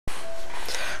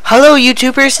Hello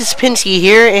YouTubers, it's Pinski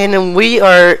here, and we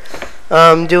are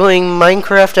doing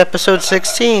Minecraft episode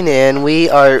 16, and we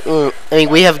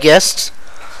have guests.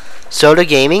 Soda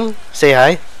Gaming, say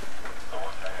hi.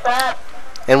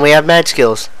 And we have Mad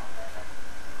Skills.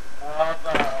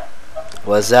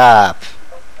 What's up?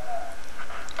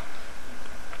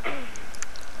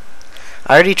 I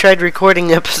already tried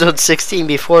recording episode 16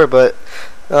 before, but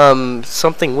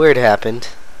something weird happened.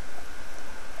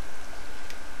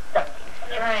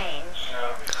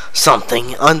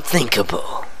 Something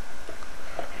unthinkable.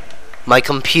 My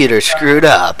computer screwed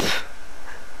up.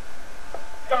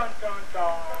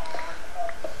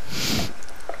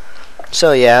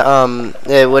 So yeah,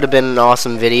 it would have been an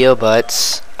awesome video,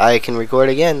 but I can record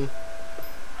again.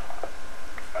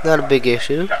 Not a big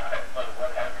issue.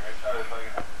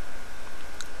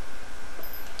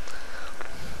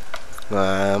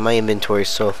 My inventory is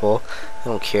so full. I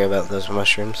don't care about those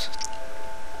mushrooms.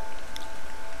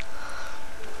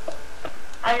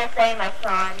 I'm just saying, my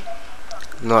son.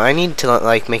 No, I need to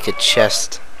like make a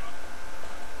chest.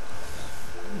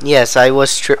 Yes, I was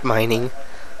strip mining.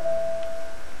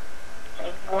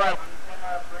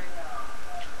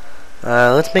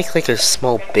 Let's make like a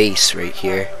small base right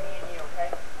here.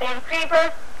 Damn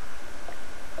creeper.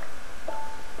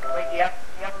 Wait, do you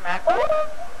have a map?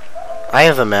 I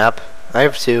have a map. I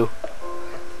have two.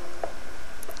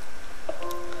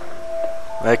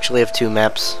 I actually have two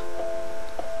maps.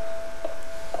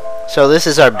 So this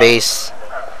is our base.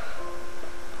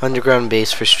 Underground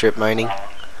base for strip mining.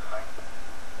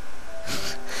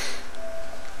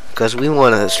 Because we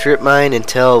want to strip mine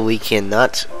until we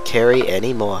cannot carry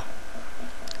anymore.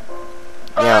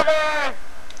 Now,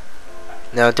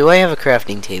 do I have a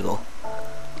crafting table?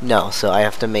 No, so I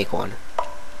have to make one.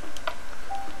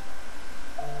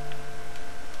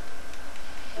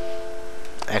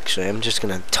 Actually, I'm just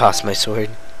gonna toss my sword.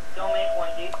 Don't make one,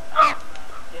 dude.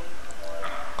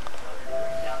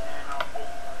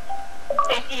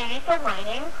 If you need some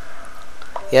mining,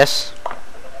 Yes?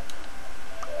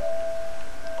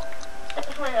 I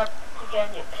just went up to get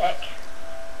a new pick.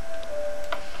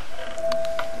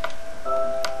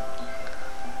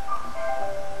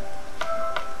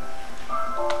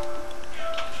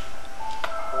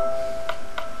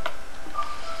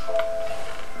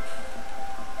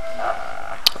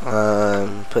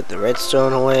 Put the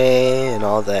redstone away and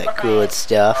all that good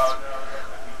stuff.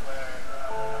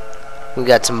 We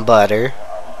got some butter.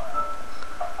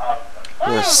 I'm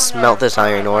gonna smelt this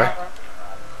iron ore.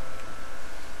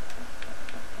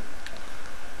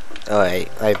 Oh,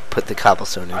 I put the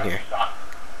cobblestone in here.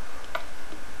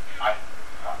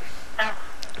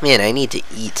 Man, I need to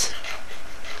eat.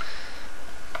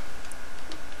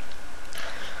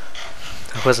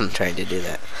 I wasn't trying to do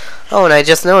that. Oh, and I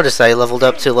just noticed I leveled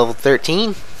up to level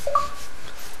 13.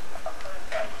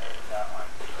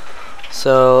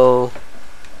 So,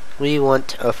 we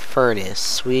want a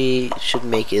furnace. We should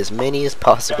make as many as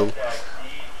possible.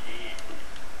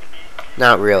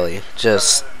 Not really,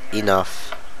 just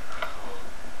enough.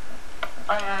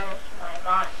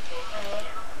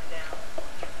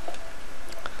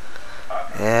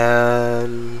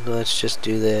 And let's just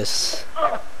do this.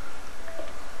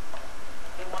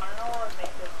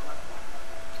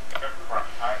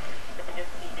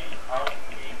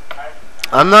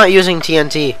 I'm not using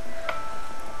TNT.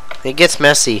 It gets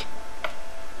messy.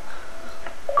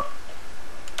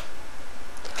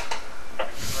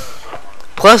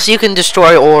 Plus, you can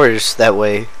destroy ores that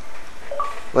way.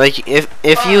 Like, if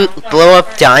you blow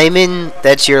up diamond,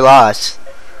 that's your loss.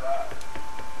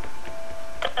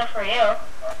 That's for you.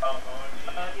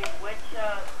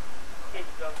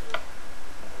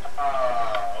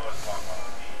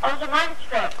 Oh, the mine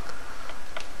strip.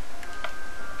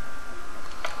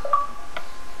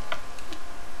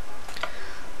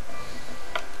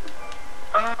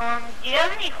 Do you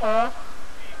have any coal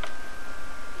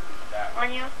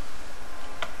on you?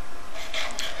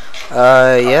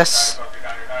 Yes.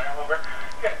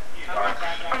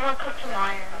 I'm gonna cook some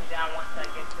iron.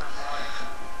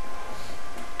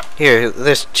 Here,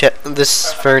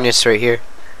 this furnace right here.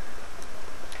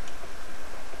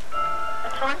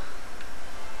 Which one?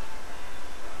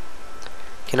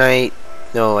 Can I?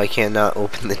 No, I cannot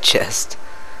open the chest.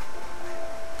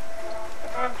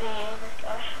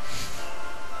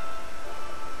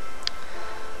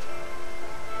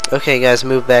 Okay, guys,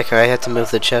 move back. I have to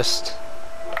move the chest.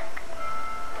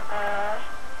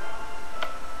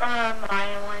 I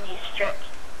want these strips.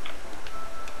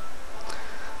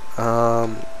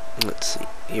 Let's see.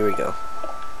 Here we go.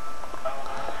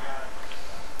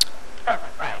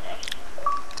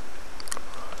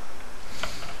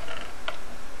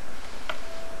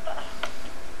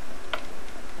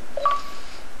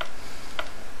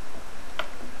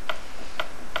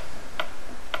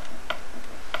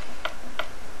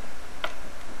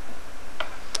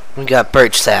 We got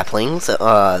birch saplings.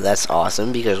 That's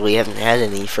awesome because we haven't had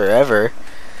any forever.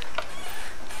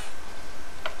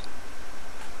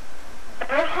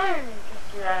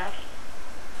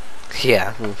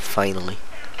 Yeah, finally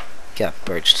got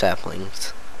birch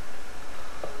saplings.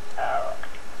 Oh,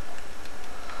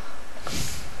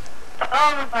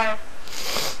 my God.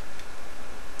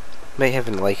 Might have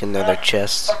like another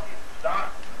chest.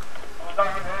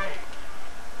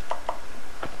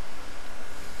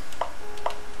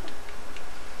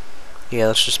 Yeah,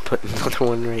 let's just put another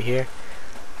one right here.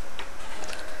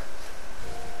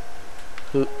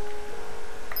 Ooh.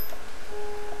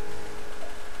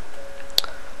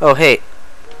 Oh, hey.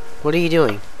 What are you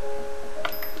doing?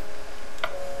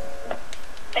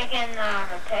 Taking a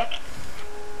pick.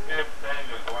 Good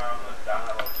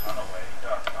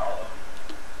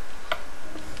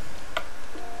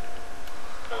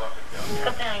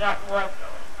thing I got wood.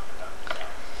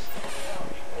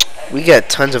 We got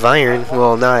tons of iron.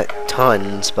 Well, not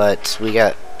tons, but we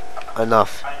got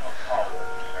enough.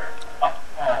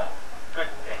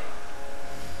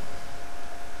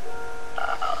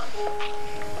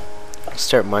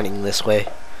 Start mining this way.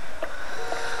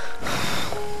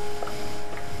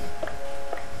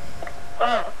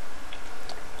 Oh.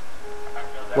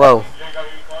 Whoa.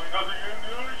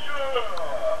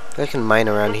 I can mine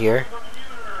around here.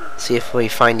 See if we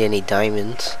find any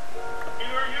diamonds.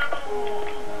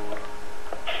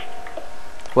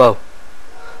 Whoa.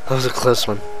 That was a close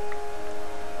one.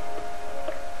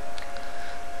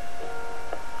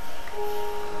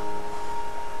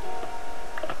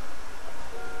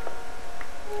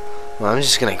 Well, I'm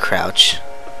just gonna crouch.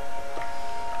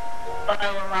 By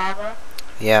the lava.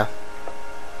 Yeah.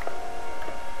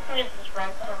 What is this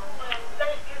redstone?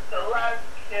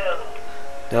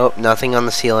 Nope, nothing on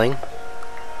the ceiling.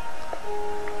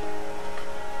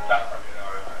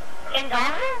 Can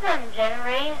diamonds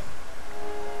generate?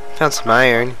 Found some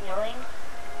iron. Ceiling?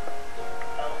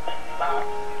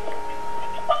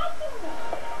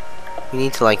 We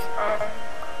need to, like,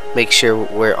 make sure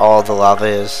where all the lava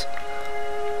is.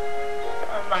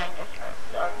 Mine just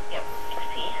done. Yep,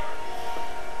 XP.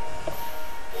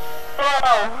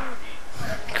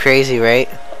 Whoa! Crazy, right?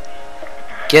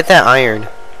 Get that iron.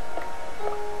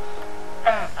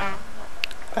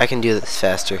 I can do this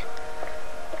faster. Is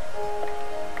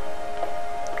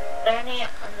there any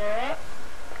under it?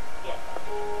 Yeah.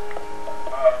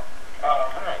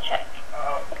 I'm gonna check.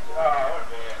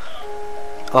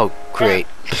 Oh, great.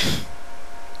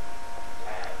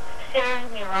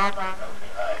 There's me lava.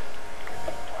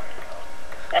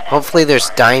 Hopefully there's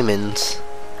diamonds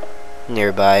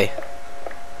nearby.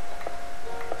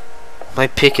 My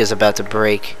pick is about to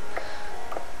break.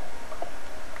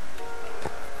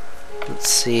 Let's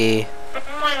see. I'm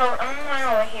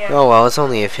over here. Oh well, it's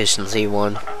only efficiency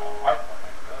 1.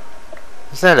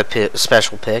 Is that a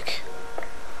special pick?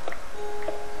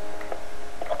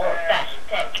 That's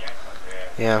thick.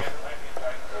 Yeah.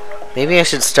 Maybe I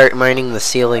should start mining the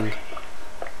ceiling.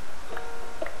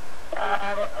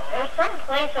 There's some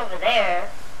place over there.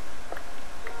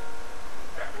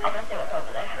 I'm gonna see what's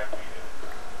over there.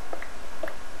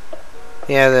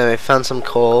 Yeah, then I found some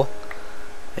coal.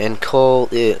 And coal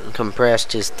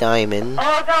compressed is diamond. Oh,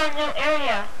 I got a new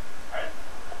area.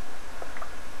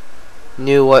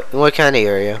 New what kind of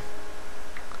area?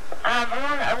 I'm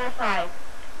on the other side.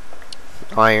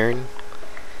 Iron.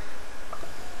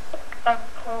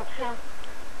 Cool too.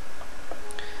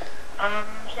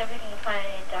 See if we can find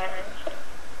any diamonds.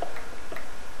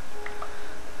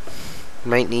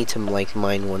 Might need to like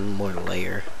mine one more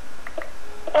layer.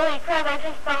 Holy crap, I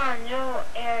just found a new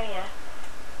area.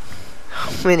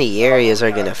 How many areas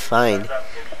are gonna find?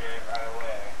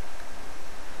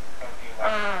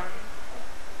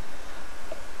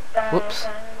 Whoops.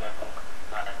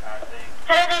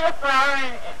 How do they flower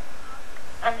in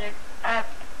under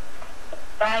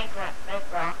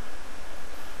bedrock?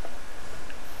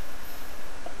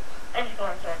 I just go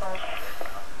in circles.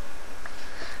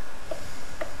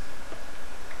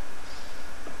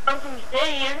 Some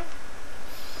obsidian.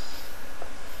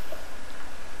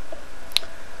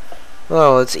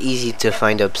 Well, it's easy to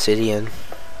find obsidian.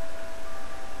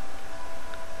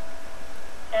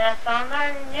 And I found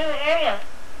our new area.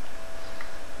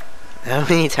 How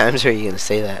many times are you gonna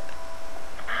say that?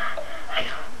 I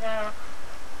don't know.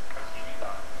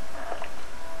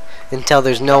 Until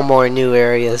there's no more new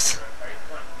areas.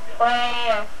 Wait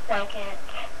a second.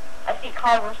 I see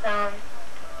cobblestone.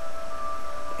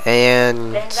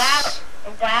 And Is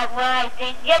that what I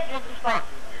think? Yep, this is spawn.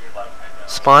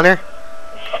 spawner?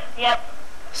 Yep.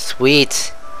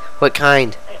 Sweet. What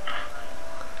kind? This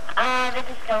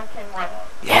is skeleton one.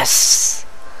 Yes.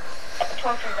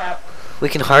 torches up. We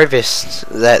can harvest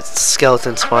that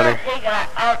skeleton spawner.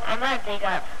 I'm gonna dig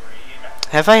up.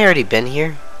 Have I already been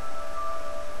here?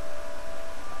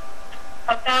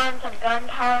 I found some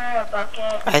gunpowder, a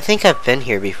bucket. I think I've been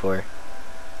here before.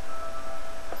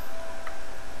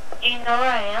 Do you know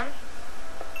where I am?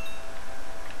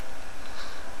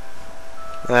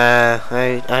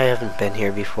 I haven't been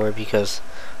here before because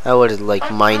I would have like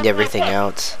mined everything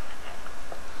out.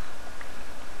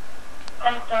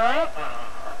 That's alright.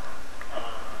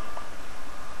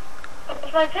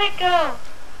 Where's my pick go?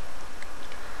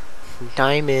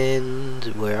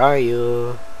 Diamond, where are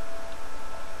you?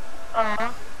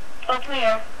 Come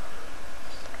here.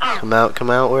 Oh. Come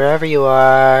out, wherever you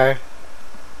are.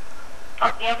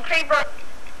 Oh, you have a creeper.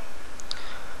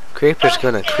 Creeper's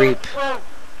gonna creep.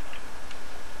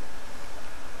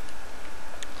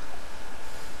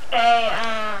 Okay,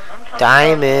 I'm coming.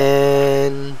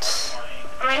 Diamond.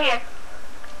 I'm right here.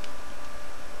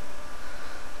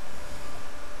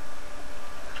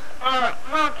 I'm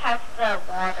gonna test the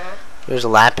water. There's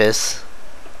lapis.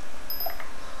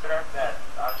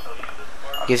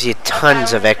 Gives you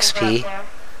tons of XP.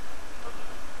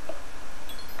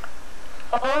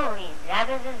 Holy, that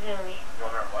is a zooey.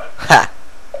 Ha!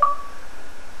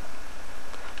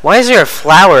 Why is there a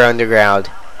flower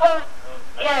underground? Oh,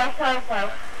 yeah, that's what I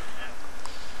said.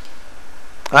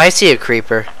 I see a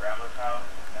creeper.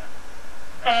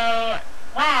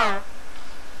 Wow.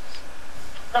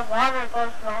 The water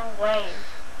goes long ways.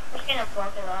 I'm just gonna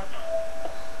block it up.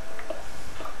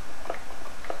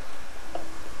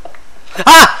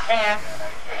 Ah! There.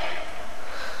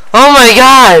 Oh my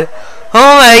god!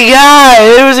 Oh my god!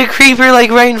 There was a creeper like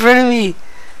right in front of me.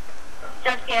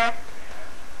 Just here.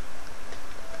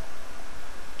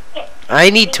 I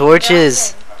need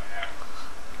torches.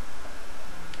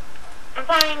 I'm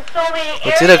finding so many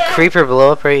areas. Did a creeper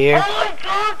blow up right here? Oh my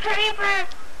god, creeper!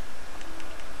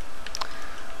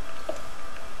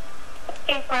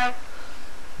 Creeper.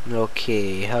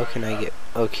 Okay, how can I get...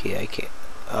 Okay, I can't...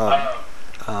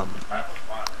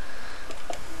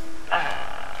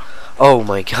 Oh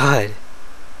my god.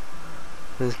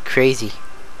 This is crazy.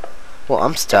 Well,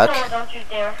 I'm stuck. No, don't you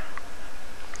dare.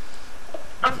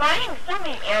 I'm finding so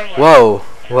many areas. Whoa,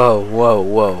 whoa, whoa,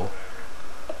 whoa.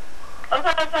 I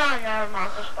thought I found another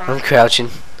monster spawn. I'm crouching.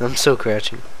 I'm so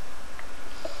crouching.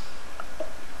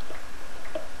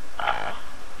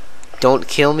 Don't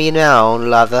kill me now,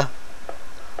 lava.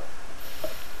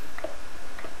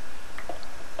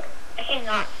 I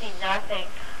cannot see nothing.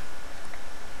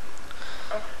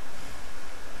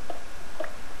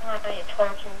 I'm gonna get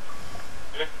torches.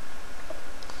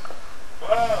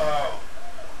 Whoa!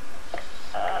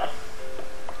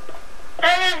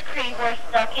 There's a creeper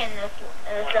stuck in this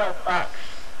little box.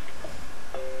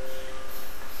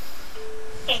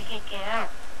 Can't get out.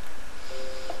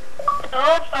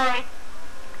 Oh, sorry.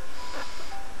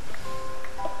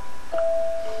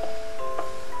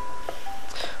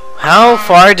 How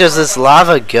far does this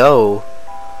lava go?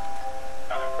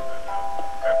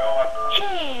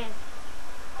 Jeez.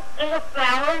 There's a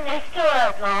flower next to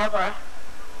a lava.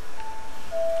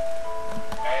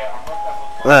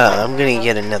 I'm gonna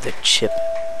get another chip.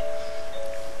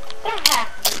 There has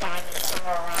to be diamonds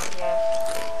somewhere around here.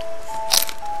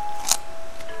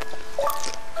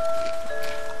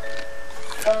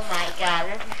 Oh my god,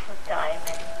 this is a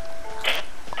diamond.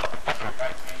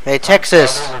 Hey,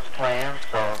 Texas,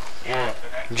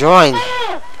 join.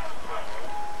 Oh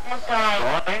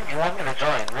god. You want me to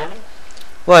join, really?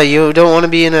 What, you don't want to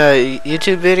be in a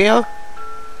YouTube video?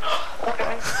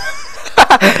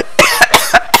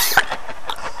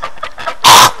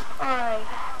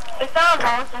 We found a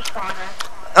monster spawner.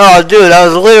 Oh, dude, I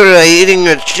was literally eating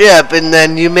a chip, and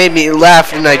then you made me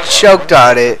laugh, and I choked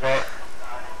on it. Is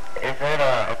it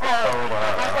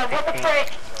What the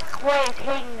frick? What is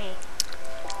hitting me?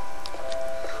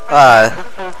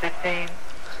 episode 16?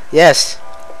 Yes.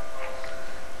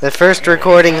 The first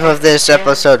recording of this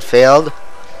episode failed,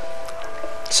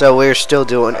 so we're still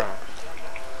doing it.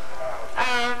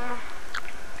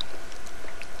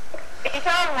 We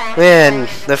found a monster Man,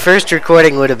 spawner. the first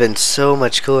recording would have been so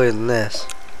much cooler than this.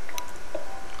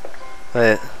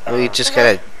 But we just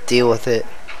gotta deal with it.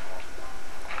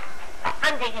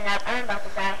 I'm digging up. I'm about to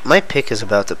die. My pick is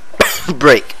about to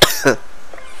break.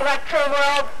 Electro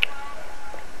world.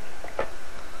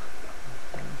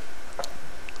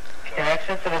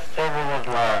 Connection to the server was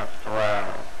lost.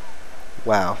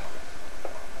 Wow.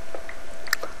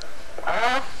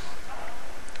 Wow.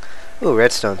 Ooh,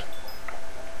 redstone.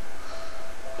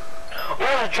 Oh,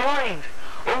 I joined!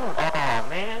 Oh,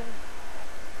 man.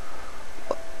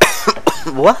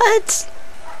 What?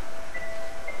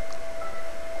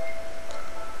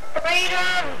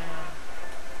 Freedom!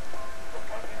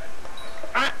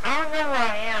 I don't know where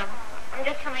I am. I'm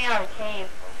just coming out of the cave.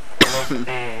 Let's see.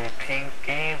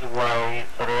 Pinski's white.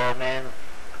 Soderman.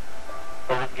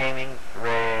 Public Gaming's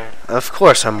red. Of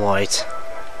course I'm white.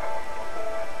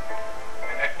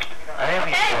 I am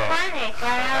Okay, finally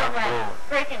got out of that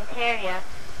freaking terrier.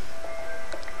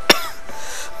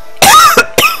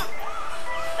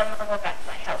 I'm gonna go back to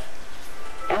my house.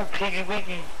 Oh, Piggy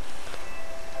Wiggy.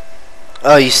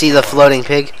 Oh, you see the floating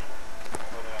pig?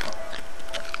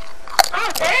 Oh,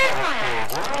 there's one!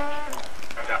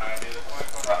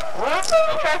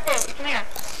 Tristan, come here.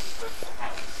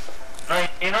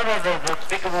 Like, you know the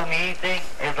Despicable Me thing?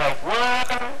 It's like,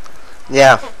 what?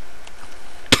 Yeah.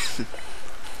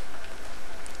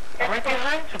 Right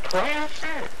behind to play or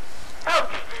shit? Oh,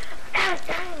 down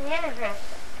in the universe.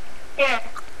 Here.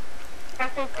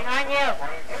 Tristan, behind you.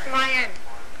 There's my end.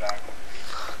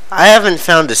 I haven't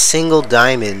found a single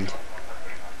diamond.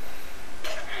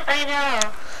 I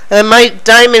know. And my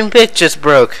diamond pick just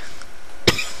broke.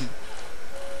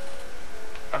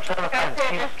 I'm trying to find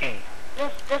Pinski.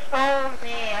 Just follow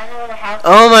me. I know the house.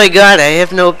 Oh my god, I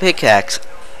have no pickaxe.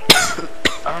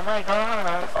 Oh my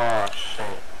god. Oh shit.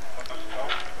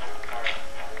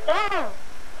 Oh,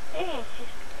 jeez.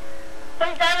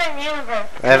 Who's down in the universe?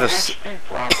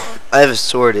 I have a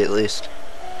sword at least.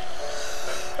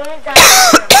 Who's down in the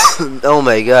universe? Oh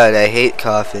my god, I hate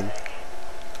coughing.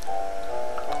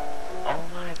 Oh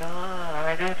my god,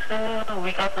 I do too.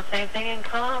 We got the same thing in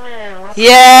common. What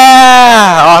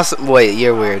Yeah! Awesome. Wait,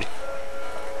 you're weird.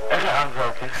 I'm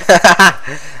joking.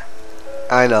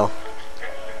 I know.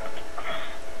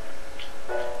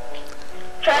 Where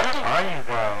Tristan, are you,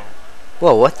 bro?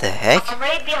 Whoa, what the heck? I'm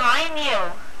right behind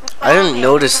you. Just I follow didn't me.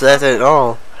 notice that at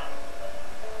all.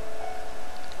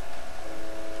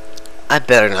 I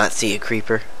better not see a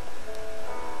creeper.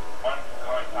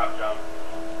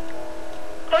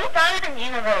 Who's down in the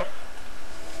universe?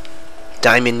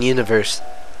 Diamond Universe.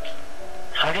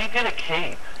 How do you get a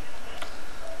cape?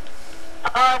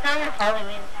 Oh, it's on the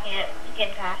Halloween skin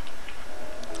pack.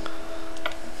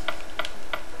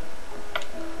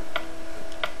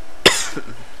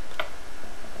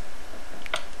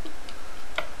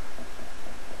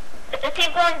 Just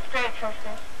keep going straight,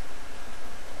 Tristan.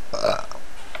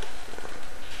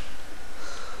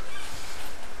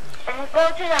 And let's go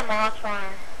to the moss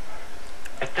farm.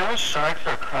 If there was sharks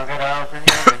or crocodiles in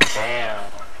here, then damn.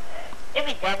 It'd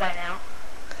be dead by now.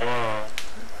 Yeah.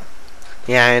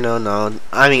 Yeah, I know, no.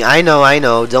 I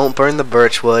know. Don't burn the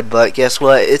birch wood, but guess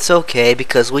what? It's okay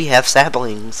because we have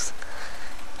saplings.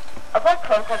 I'll put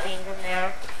cocoa beans in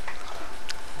there.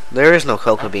 There is no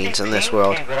cocoa beans in this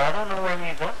world. But I don't know where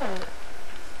he's at.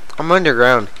 I'm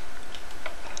underground.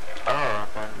 Oh,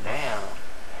 then damn.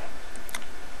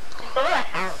 Go to the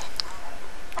house.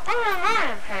 Oh,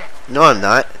 no, No, I'm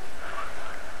not.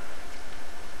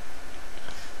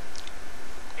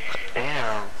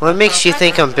 Damn. What makes you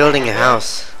think I'm building a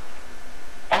house?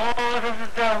 Oh, this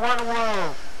is that one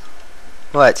world.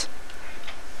 What?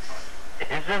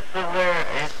 Is this the where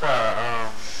it's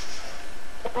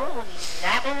Ooh,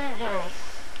 that is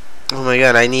it. Oh my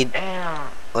god, I need damn.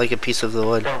 like a piece of the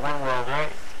wood. That one world,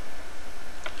 right?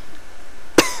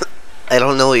 I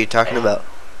don't know what you're talking about.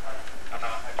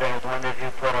 There's one that you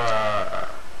put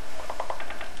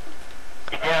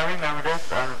yeah, I remember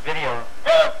this on a video.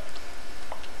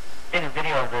 In a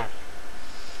video of this.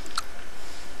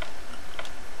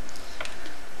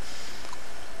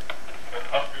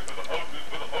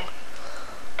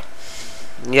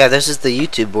 Yeah, this is the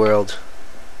YouTube world.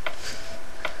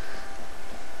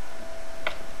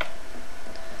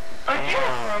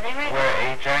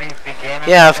 Where a journey began.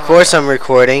 Yeah, of course I'm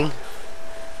recording.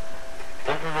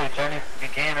 This is where journey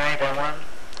began, right? That one?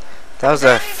 That was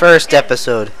the first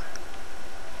episode.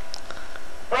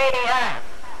 Wait,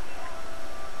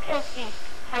 Pinski,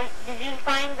 did you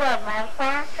find the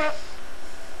mouse trip?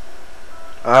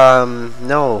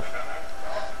 No.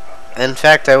 In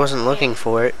fact, I wasn't looking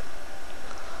for it.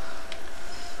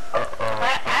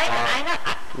 I know.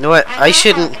 You know what? I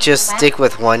shouldn't just stick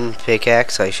with one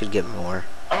pickaxe. I should get more.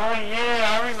 Oh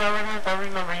yeah, I remember this. I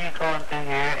remember you going through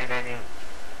here and then you.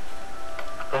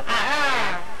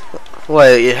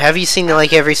 What? Have you seen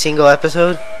like every single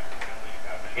episode?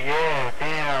 Yeah,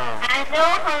 damn. I know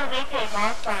how to make a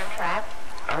monster trap.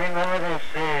 I remember this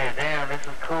shit. Damn, this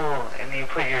is cool. And you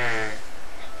put your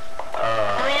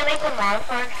I'm gonna make a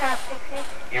monster trap, Pinski.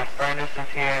 your furnaces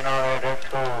here and all that. That's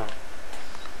cool.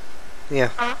 Yeah.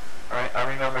 Huh? Right, I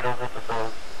remember those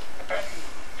episodes.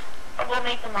 I'm gonna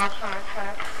make a monster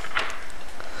trap.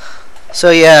 So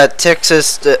yeah,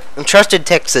 Trusted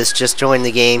Texas just joined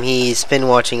the game. He's been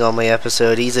watching all my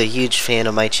episodes. He's a huge fan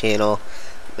of my channel.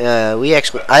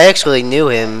 I actually knew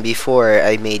him before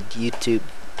I made YouTube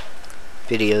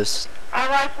videos. I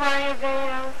watched one of your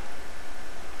videos.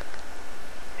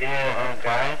 Yeah,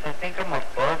 guys, I think I'm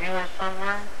above you or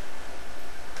somewhere.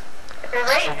 You're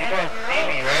right. So you guys see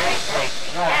me, right? Like,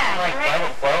 no, Yeah, I'm like you're right.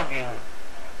 right above you.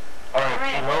 Or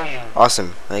right. below you.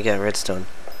 Awesome. I got redstone.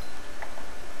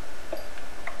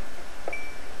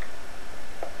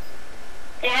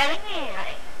 Daddy,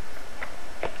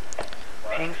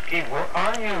 Pinski, where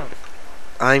are you?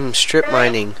 I'm strip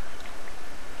mining.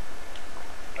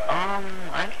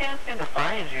 I can't seem to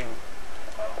find you.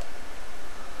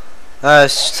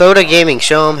 Soda Gaming,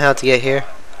 show him how to get here.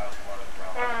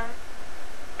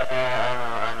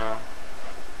 I know.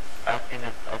 I've seen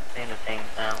the things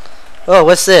now. Oh,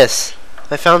 what's this?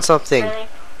 I found something. really?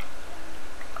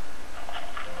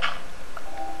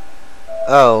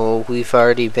 Oh, we've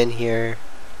already been here.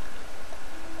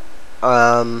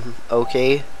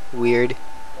 Okay. Weird.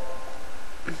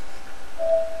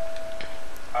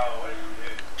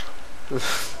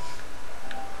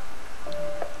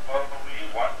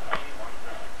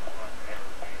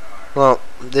 Well,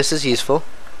 this is useful.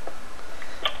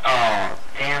 Oh,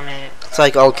 damn it. It's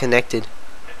like all connected.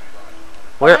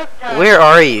 Where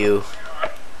are you?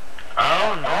 I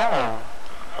don't know.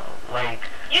 Like,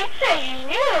 You said you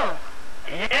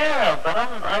knew. yeah, but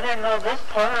I didn't know this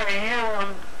part of here.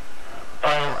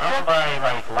 I'm by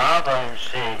like lava and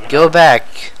shit. You Go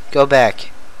back. Go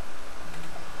back.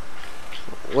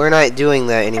 We're not doing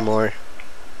that anymore.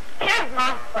 Here's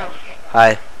my question.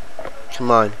 Hi.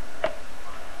 Come on.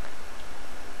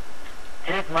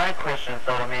 Here's my question,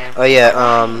 Soda Man. Oh yeah,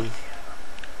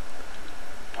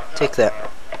 take that.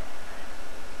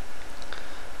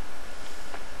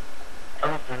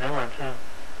 Oh, it's a new one too.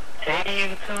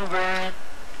 Hey, YouTuber.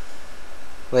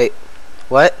 Wait.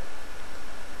 What?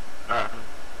 Nothing.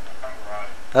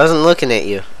 I wasn't looking at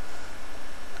you.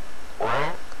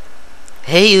 What?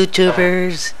 Hey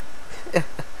YouTubers.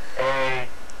 Hey.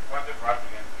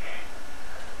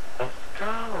 Let's go.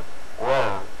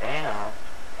 Whoa, damn.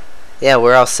 Yeah,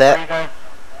 we're all Hey, set. guys.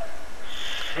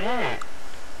 Shit.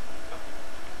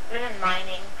 We've been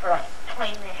mining for like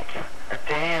 20 minutes.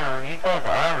 Damn, you guys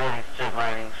are really strip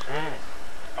mining shit.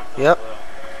 Yep.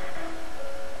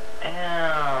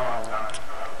 Damn.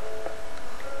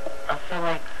 I feel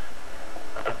like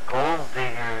a gold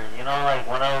digger. You know, like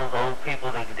one of those old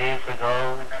people that dig for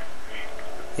gold.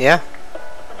 Yeah.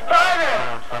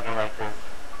 I'm talking like this.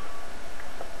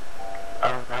 I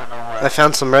do not know I what.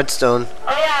 found some redstone.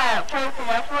 Oh yeah, Percy,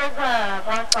 that's where the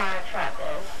bonfire trap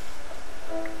is.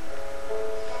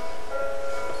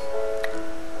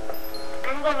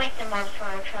 I'm gonna make the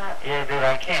bonfire trap. Yeah, dude,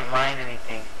 I can't mine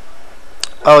anything.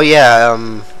 Oh yeah,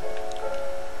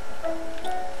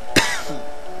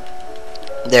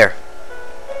 there.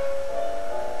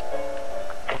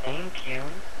 Thank you.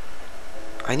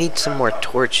 I need some more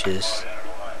torches.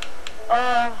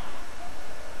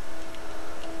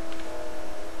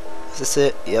 Is this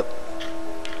it? Yep.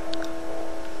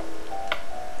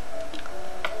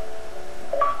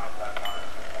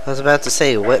 I was about to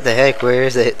say, what the heck, where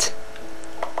is it?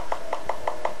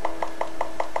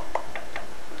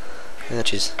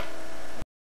 Matches.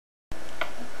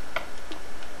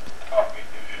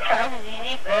 Trap is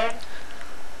easy, bird.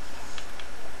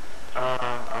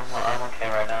 I'm okay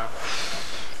right now.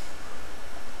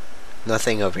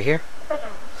 Nothing over here.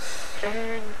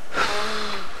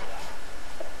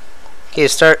 Okay,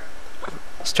 start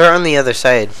on the other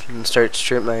side and start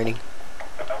strip mining.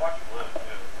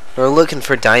 We're looking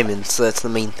for diamonds, so that's the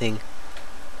main thing.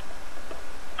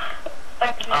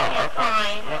 But you can't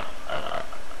find. Yeah,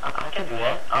 I can do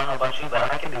that. I don't know about you, but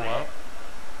I can do that.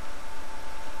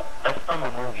 That's from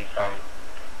a movie, sorry.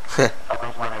 I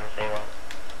always wanted to say that.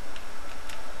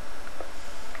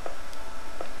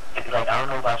 It's like, I don't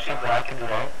know about you, but I can do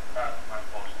that.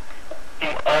 He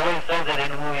always says that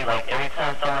in the movie, like, every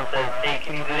time someone says, hey,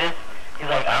 can you do this? He's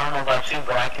like, I don't know about you,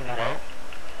 but I can do that.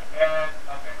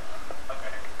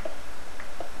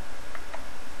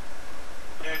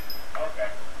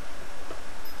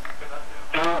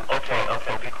 Dude,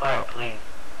 okay, be quiet, please.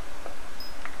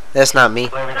 That's not me.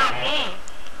 Whoever Not that is, me.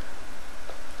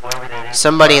 whoever that is.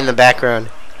 Somebody in the background.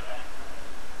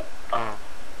 Oh.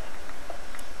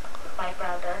 My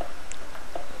brother.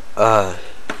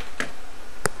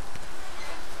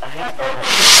 I hate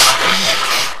that.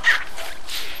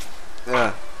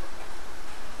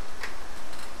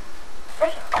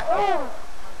 Where's coal?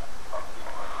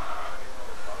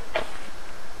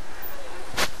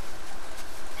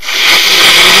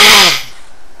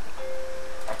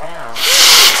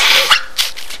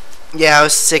 Yeah, I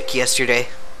was sick yesterday.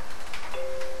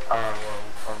 Oh, well,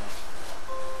 for me.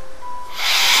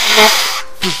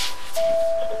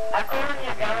 After when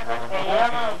you're done with this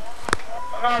video,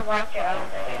 I'm gonna watch your other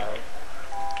videos.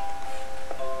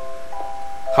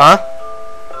 Huh?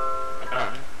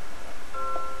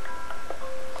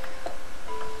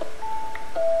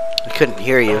 I couldn't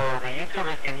hear you. So the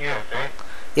YouTubers can hear us, right?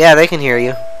 Yeah, they can hear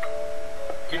you.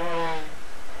 Yeah.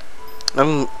 I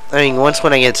mean, once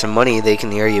when I get some money, they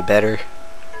can hear you better.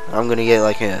 I'm gonna get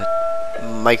like a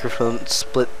microphone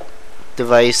split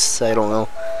device. I don't know.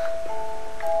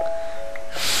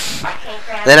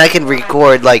 Then I can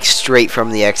record like straight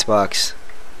from the Xbox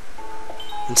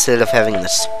instead of having the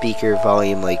speaker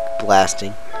volume like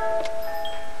blasting.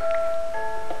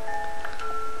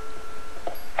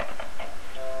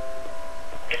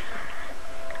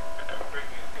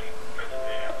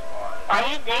 Are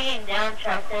you digging down,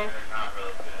 Travis?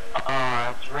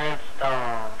 Oh, it's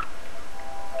redstone.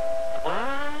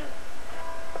 What?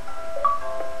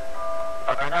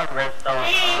 Or not redstone.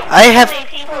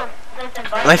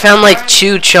 I found like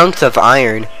 2 chunks of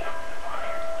iron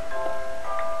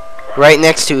right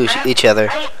next to each other.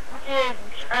 Dude,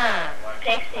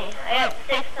 Pinski, I got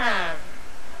 6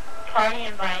 party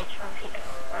invites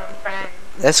from friends.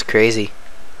 That's crazy.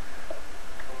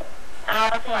 I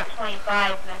also got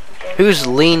 25 messages. Who's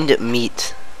leaned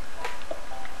meat?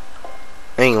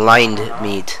 I mean, lined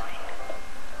meat.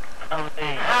 Probably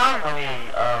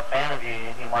a fan of you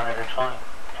and he wanted to join.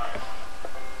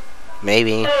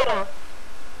 Maybe. Ooh.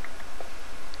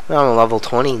 Well, I'm level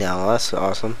 20 now. That's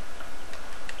awesome.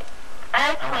 I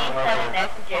have 27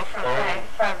 messages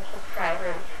from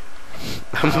subscribers.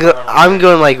 I'm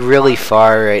going like really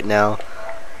far right now.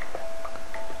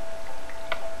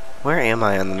 Where am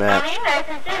I on the How map? many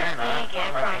messages do you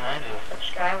get from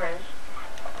subscribers?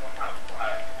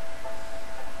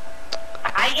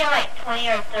 I get like 20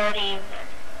 or 30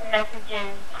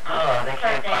 messages Oh, they per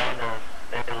can't day. find us.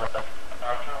 They can look up.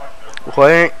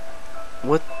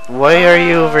 Why are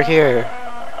you over here?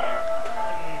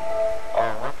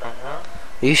 Oh, what the hell?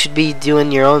 You should be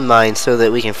doing your own mine so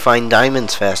that we can find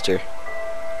diamonds faster.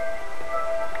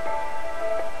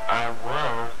 I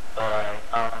was, but I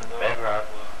found bedrock,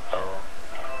 so...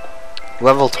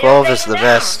 Level 12 is the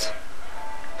best.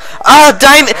 Ah,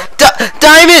 diamond!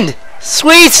 Diamond!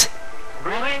 Sweet!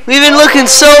 Really? We've been looking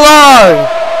so long!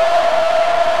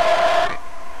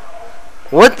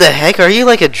 What the heck? Are you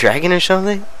like a dragon or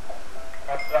something?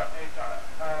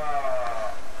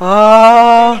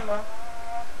 Oh,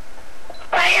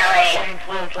 Finally!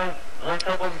 Let's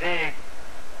up and big.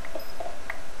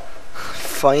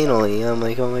 finally. I'm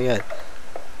like, oh my god.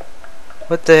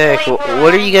 What the heck?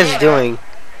 What are you guys doing?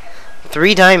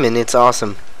 3 diamond, it's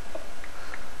awesome.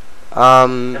 It's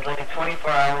like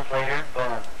 24 hours later,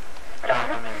 boom.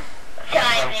 Diamond.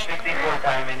 Diamond. 64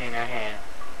 diamond in your hand.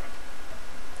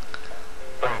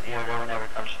 But you know, they'll never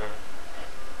come through.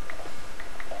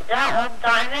 That old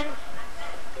diamonds?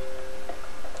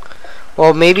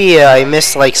 Well, maybe I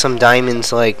missed like some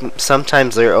diamonds. Like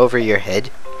sometimes they're over your head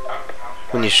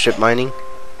when you're strip mining.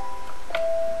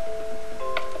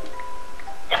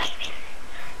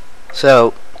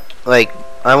 So, like,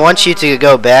 I want you to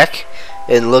go back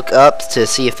and look up to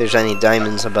see if there's any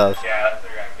diamonds above.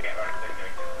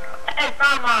 It's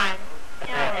not mine.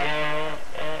 Yeah,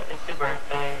 it's your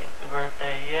birthday,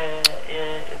 yeah,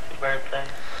 it's your birthday.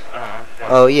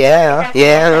 Oh yeah,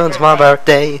 it's my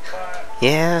birthday.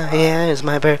 Yeah, it's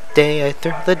my birthday. I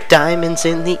throw the diamonds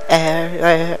in the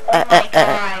air. Oh my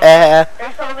god.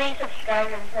 There's so many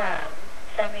subscribers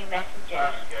send me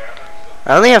messages.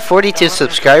 I only have 42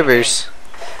 subscribers.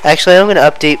 Actually, I'm gonna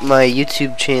update my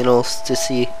YouTube channels to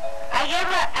see. I get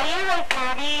like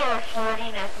 30 or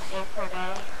 40 messages per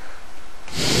day.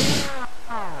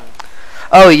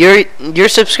 Oh, your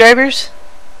subscribers?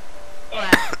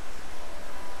 Yeah.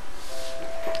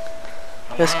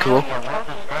 That's cool.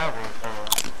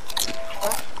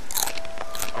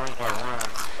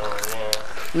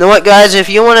 You know what, guys? If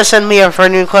you want to send me a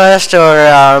friend request or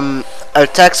a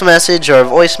text message or a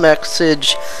voice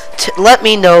message, let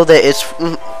me know that it's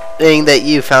that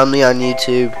you found me on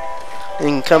YouTube.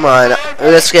 And come on,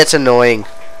 this gets annoying.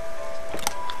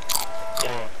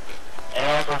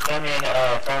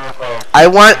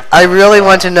 I really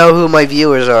want to know who my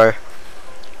viewers are.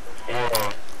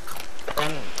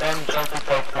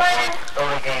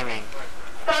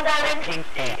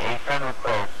 Pinski, a friend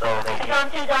request, so they can,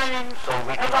 so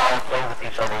we can all play with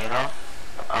each other, you know?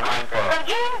 On Minecraft. I'm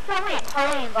getting so many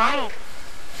party invites.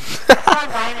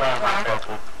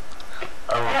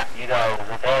 Oh, you guys,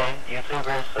 okay?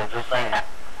 YouTubers, so just saying.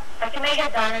 I can make a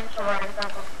diamond sword or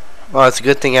something. Well, it's a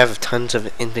good thing I have tons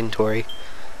of inventory.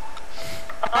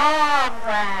 Oh, I'm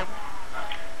glad.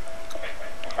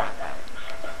 It's not that.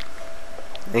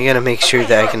 I gotta make sure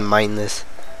that I can mine this.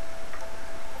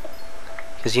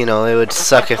 Because, you know, it would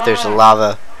suck if there's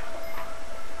lava.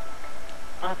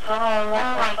 Oh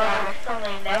my god, there's so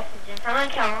many messages. I'm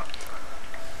gonna count.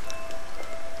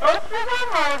 Most of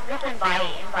them are just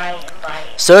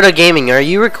invite. Soda Gaming, are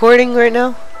you recording right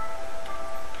now?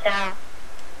 So,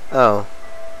 Oh.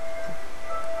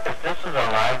 If this is a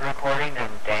live recording, then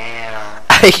damn.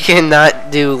 I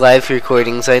cannot do live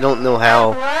recordings. I don't know I how.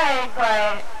 would,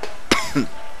 but...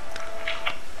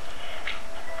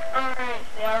 Alright,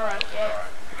 see, I like it.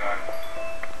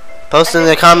 Post in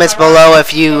the comments below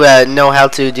if you know how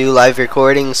to do live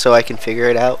recording so I can figure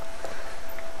it out.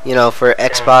 You know, for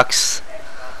Xbox.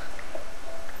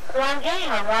 Well, I'm getting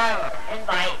a lot of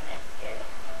invite messages.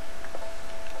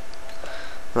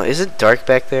 Oh, is it dark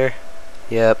back there?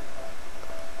 Yep.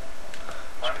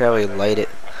 Should probably light it.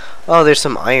 Oh, there's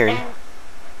some iron. And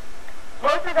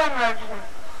most of them are just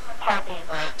parking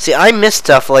like. See, I miss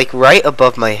stuff like right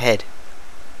above my head.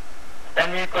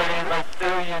 Send me recordings, let's do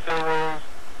YouTubers.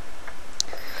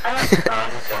 I don't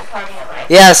know, parking like.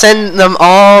 Yeah, send them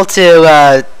all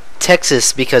to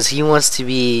Texas because he wants to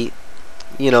be,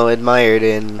 you know, admired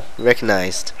and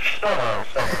recognized. Shut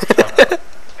up.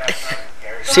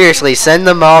 Seriously, send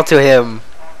them all to him.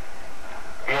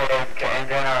 Yeah, and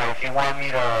then if you want me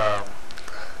to...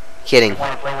 Kidding. If you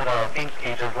want to play with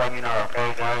Pinski, just let me know,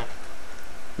 okay, guys?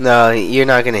 No, you're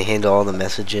not gonna handle all the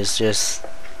messages. Just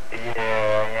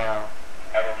Yeah.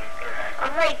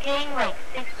 I'm like getting like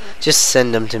 60.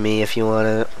 send them to me if you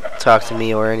wanna talk to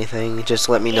me or anything. Just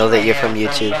let me know that you're from Send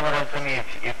YouTube. some of them to me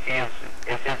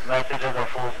if his messages are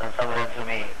full, send some of them to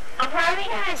me. I'm probably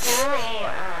gonna do a video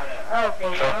Trust me,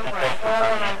 where I Texas, go over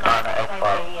I'm my on the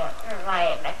Xbox. my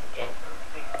messages.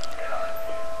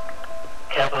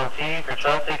 Capital T for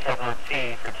trusted, capital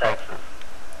T for Texas.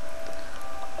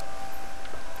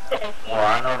 Well,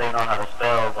 I know they know how to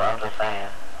spell, but I'm just saying.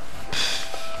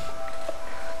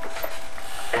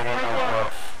 They didn't know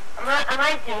what. I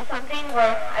might do something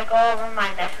where I go over my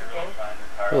messages.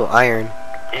 Oh, iron.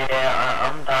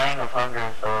 Yeah, I'm dying of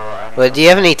hunger, so I need But do you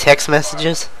have any text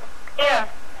messages? Here.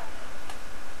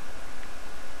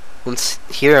 Let's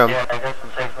hear them. Yeah, I got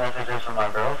some text messages from my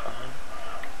girlfriend.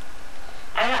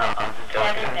 I don't No, I'm just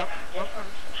have any joking. messages from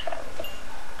subscribers.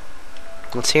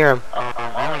 Let's hear them.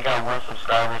 I only got one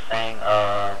subscriber saying,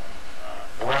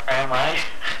 where am I?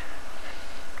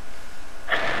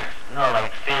 No,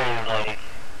 like, serious, like,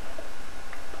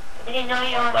 Did you know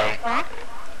you were on Like- TikTok?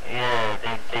 yeah,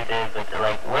 they did, but they're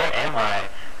like, where am I?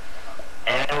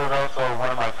 And it was also one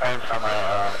of my friends from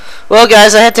my, Well,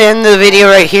 guys, I have to end the video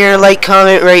right here. Like,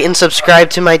 comment, rate, and subscribe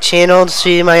to my channel to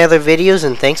see my other videos.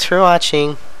 And thanks for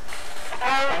watching.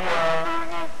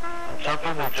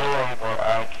 jumping with joy, but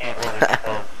I can't order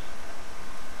because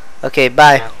Okay,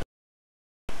 bye.